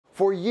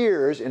For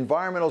years,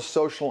 environmental,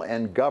 social,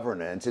 and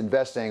governance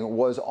investing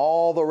was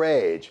all the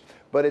rage.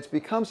 But it's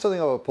become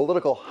something of a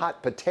political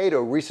hot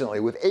potato recently,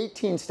 with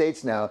 18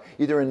 states now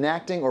either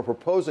enacting or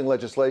proposing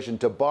legislation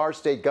to bar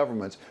state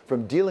governments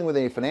from dealing with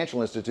any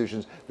financial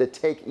institutions that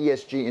take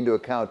ESG into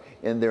account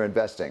in their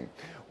investing.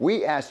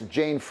 We asked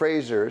Jane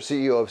Fraser,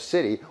 CEO of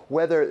Citi,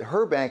 whether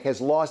her bank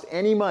has lost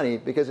any money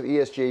because of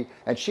ESG,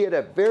 and she had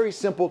a very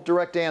simple,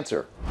 direct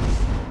answer.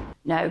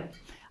 No.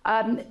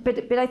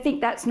 But I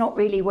think that's not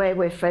really where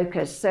we're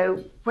focused.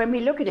 So when we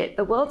look at it,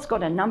 the world's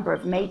got a number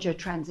of major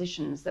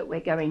transitions that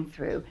we're going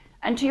through.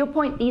 And to your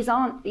point, these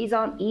aren't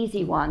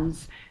easy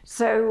ones.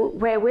 So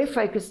where we're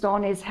focused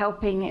on is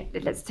helping,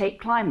 let's take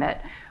climate.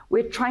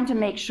 We're trying to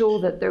make sure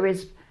that there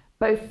is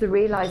both the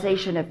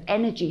realization of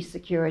energy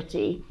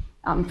security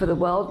for the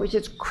world, which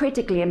is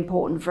critically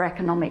important for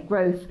economic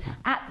growth.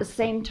 At the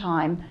same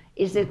time,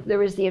 is that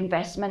there is the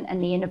investment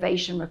and the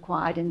innovation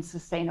required in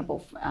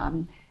sustainable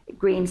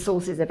green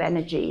sources of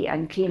energy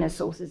and cleaner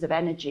sources of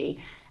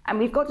energy. And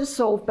we've got to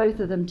solve both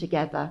of them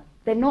together.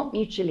 They're not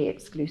mutually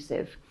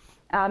exclusive.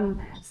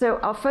 So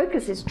our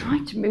focus is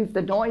trying to move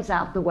the noise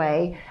out the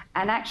way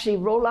and actually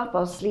roll up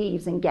our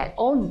sleeves and get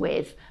on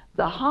with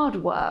the hard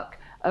work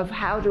of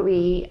how do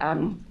we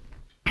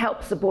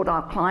help support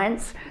our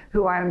clients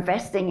who are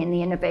investing in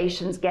the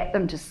innovations, get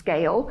them to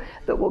scale,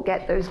 that will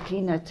get those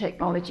cleaner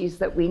technologies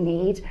that we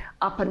need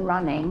up and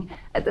running,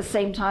 at the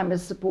same time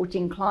as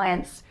supporting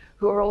clients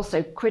who are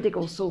also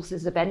critical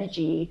sources of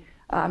energy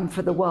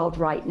for the world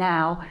right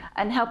now,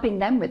 and helping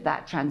them with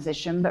that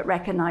transition, but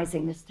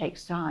recognizing this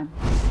takes time.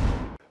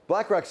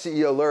 BlackRock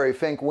CEO Larry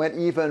Fink went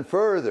even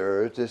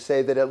further to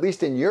say that at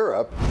least in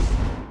Europe,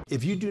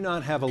 if you do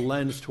not have a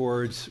lens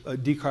towards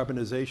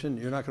decarbonization,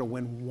 you're not going to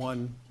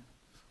win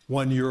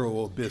one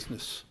euro of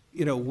business.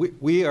 You know,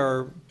 we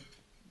are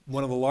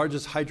one of the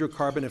largest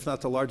hydrocarbon, if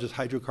not the largest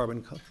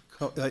hydrocarbon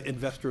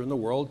investor in the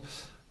world,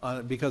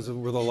 because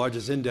we're the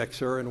largest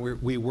indexer and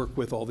we work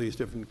with all these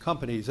different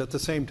companies. At the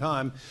same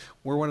time,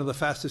 we're one of the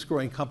fastest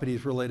growing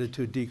companies related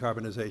to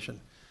decarbonization.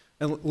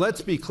 And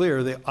let's be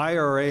clear, the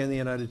IRA in the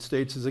United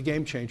States is a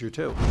game changer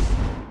too.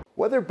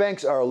 Whether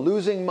banks are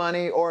losing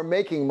money or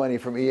making money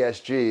from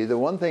ESG, the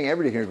one thing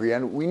everybody can agree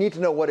on, we need to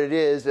know what it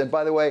is and,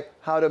 by the way,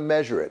 how to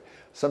measure it.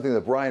 Something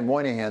that Brian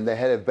Moynihan, the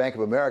head of Bank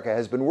of America,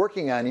 has been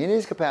working on in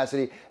his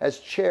capacity as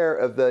chair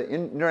of the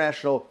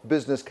International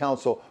Business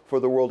Council for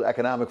the World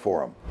Economic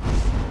Forum.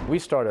 We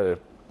started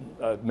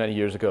many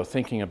years ago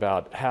thinking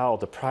about how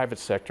the private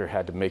sector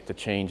had to make the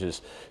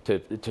changes to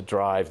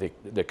drive the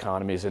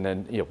economies, and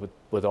then, you know,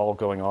 with all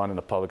going on in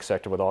the public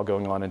sector, with all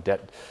going on in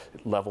debt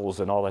levels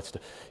and all that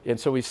stuff. And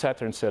so we sat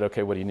there and said,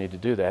 okay, what do you need to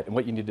do that? And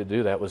what you need to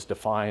do that was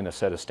define a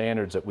set of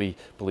standards that we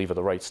believe are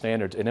the right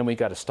standards, and then we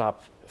got to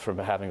stop from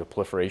having a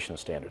proliferation of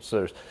standards. So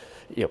there's,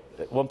 you know,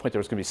 at one point there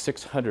was going to be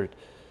 600,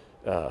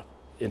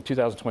 in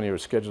 2020 there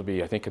was scheduled to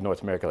be, I think in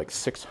North America, like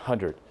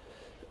 600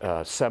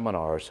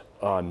 seminars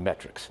on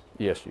metrics,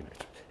 ESG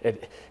metrics. And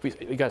we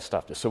got to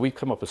stop this. So we've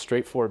come up with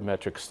straightforward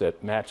metrics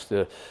that match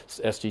the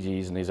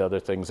SDGs and these other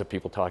things that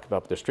people talk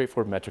about. But they're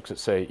straightforward metrics that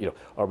say, you know,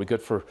 are we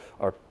good for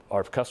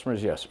our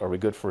customers? Yes. Are we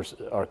good for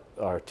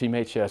our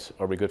teammates? Yes.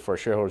 Are we good for our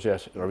shareholders?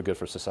 Yes. And are we good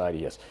for society?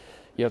 Yes.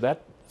 You know,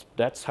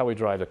 that's how we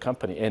drive the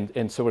company.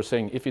 And so we're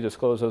saying if you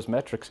disclose those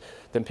metrics,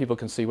 then people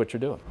can see what you're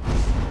doing.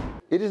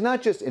 It is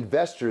not just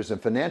investors and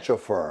financial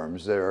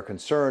firms that are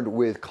concerned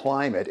with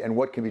climate and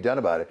what can be done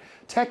about it.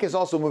 Tech is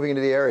also moving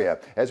into the area.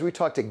 As we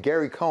talk to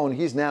Gary Cohn,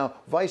 he's now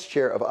vice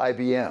chair of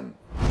IBM.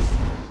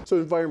 So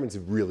environment's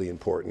really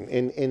important.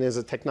 And as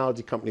a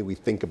technology company, we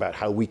think about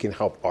how we can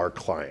help our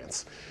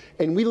clients.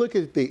 And we look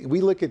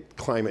at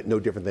climate no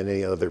different than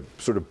any other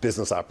sort of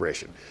business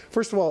operation.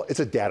 First of all,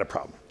 it's a data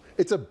problem.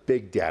 It's a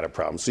big data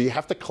problem. So you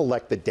have to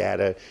collect the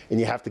data and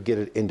you have to get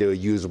it into a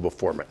usable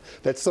format.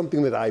 That's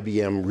something that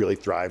IBM really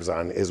thrives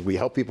on, is we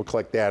help people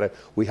collect data,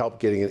 we help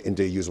getting it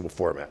into a usable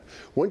format.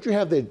 Once you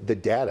have the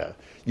data,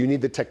 you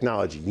need the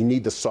technology, you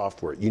need the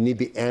software, you need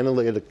the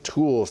analytic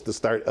tools to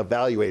start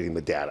evaluating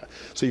the data.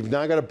 So you've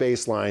now got a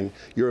baseline,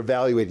 you're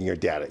evaluating your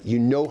data. You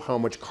know how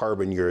much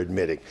carbon you're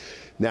emitting.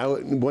 Now,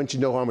 once you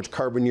know how much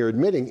carbon you're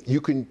emitting,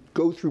 you can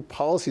go through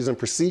policies and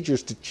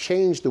procedures to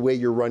change the way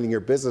you're running your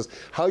business,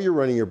 how you're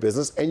running your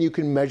business, and you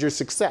can measure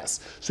success.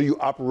 So you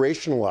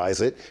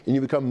operationalize it, and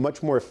you become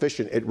much more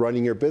efficient at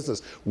running your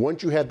business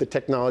once you have the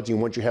technology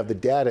and once you have the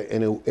data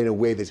in a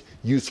way that's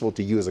useful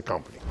to you as a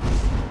company.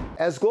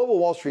 As Global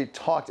Wall Street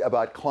talked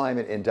about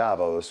climate in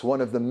Davos,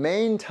 one of the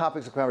main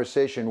topics of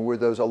conversation were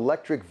those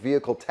electric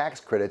vehicle tax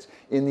credits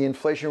in the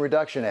Inflation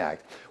Reduction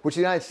Act, which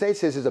the United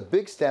States says is a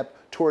big step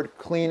toward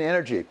clean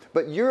energy.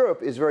 But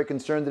Europe is very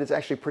concerned that it's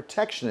actually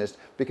protectionist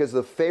because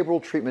of the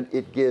favorable treatment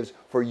it gives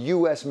for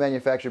U.S.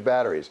 manufactured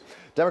batteries.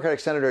 Democratic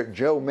Senator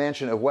Joe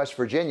Manchin of West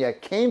Virginia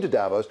came to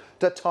Davos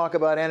to talk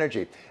about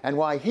energy and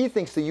why he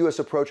thinks the U.S.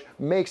 approach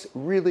makes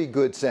really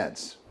good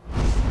sense.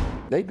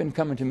 They've been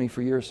coming to me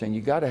for years saying,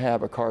 you got to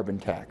have a carbon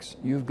tax.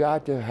 You've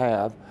got to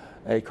have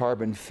a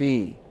carbon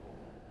fee.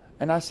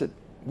 And I said,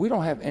 we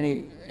don't have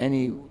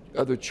any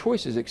other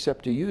choices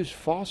except to use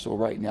fossil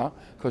right now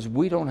because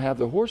we don't have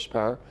the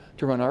horsepower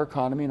to run our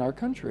economy in our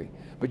country.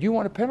 But you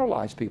want to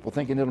penalize people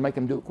thinking it'll make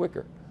them do it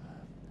quicker.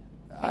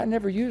 I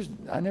never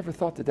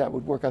thought that that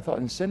would work. I thought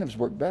incentives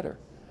work better.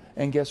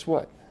 And guess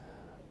what?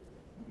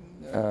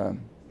 The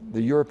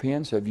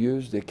Europeans have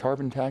used the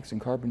carbon tax and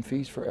carbon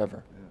fees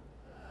forever.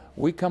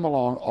 We come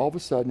along all of a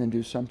sudden and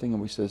do something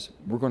and we says,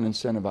 we're going to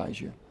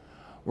incentivize you.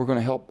 We're going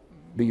to help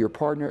be your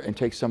partner and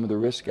take some of the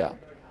risk out.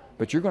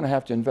 But you're going to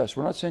have to invest.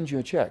 We're not sending you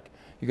a check.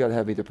 You got to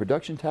have either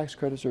production tax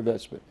credits or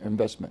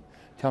investment.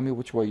 Tell me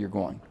which way you're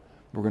going.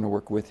 We're going to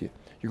work with you.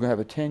 You're going to have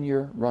a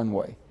 10-year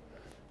runway.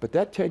 But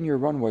that 10-year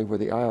runway where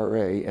the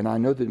IRA, and I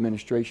know the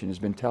administration has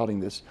been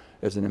touting this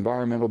as an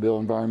environmental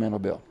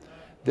bill.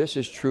 This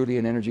is truly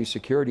an energy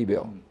security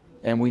bill,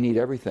 and we need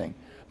everything.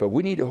 But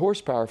we need a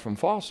horsepower from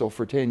fossil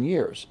for 10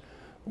 years.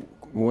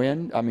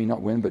 Wind, I mean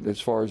not wind, but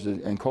as far as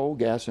and coal,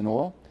 gas, and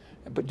oil,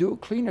 but do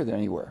it cleaner than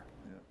anywhere.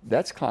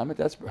 That's climate,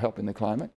 that's helping the climate.